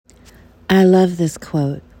I love this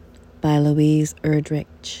quote by Louise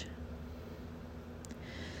Erdrich.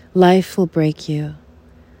 Life will break you.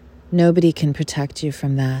 Nobody can protect you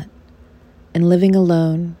from that. And living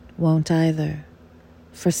alone won't either,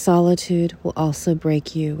 for solitude will also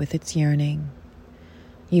break you with its yearning.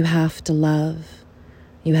 You have to love.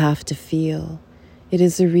 You have to feel. It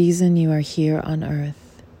is the reason you are here on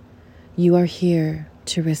earth. You are here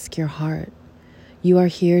to risk your heart. You are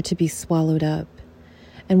here to be swallowed up.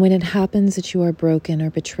 And when it happens that you are broken or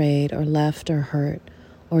betrayed or left or hurt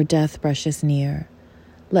or death brushes near,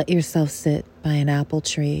 let yourself sit by an apple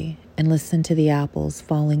tree and listen to the apples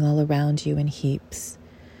falling all around you in heaps,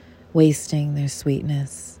 wasting their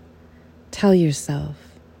sweetness. Tell yourself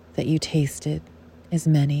that you tasted as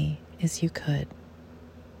many as you could.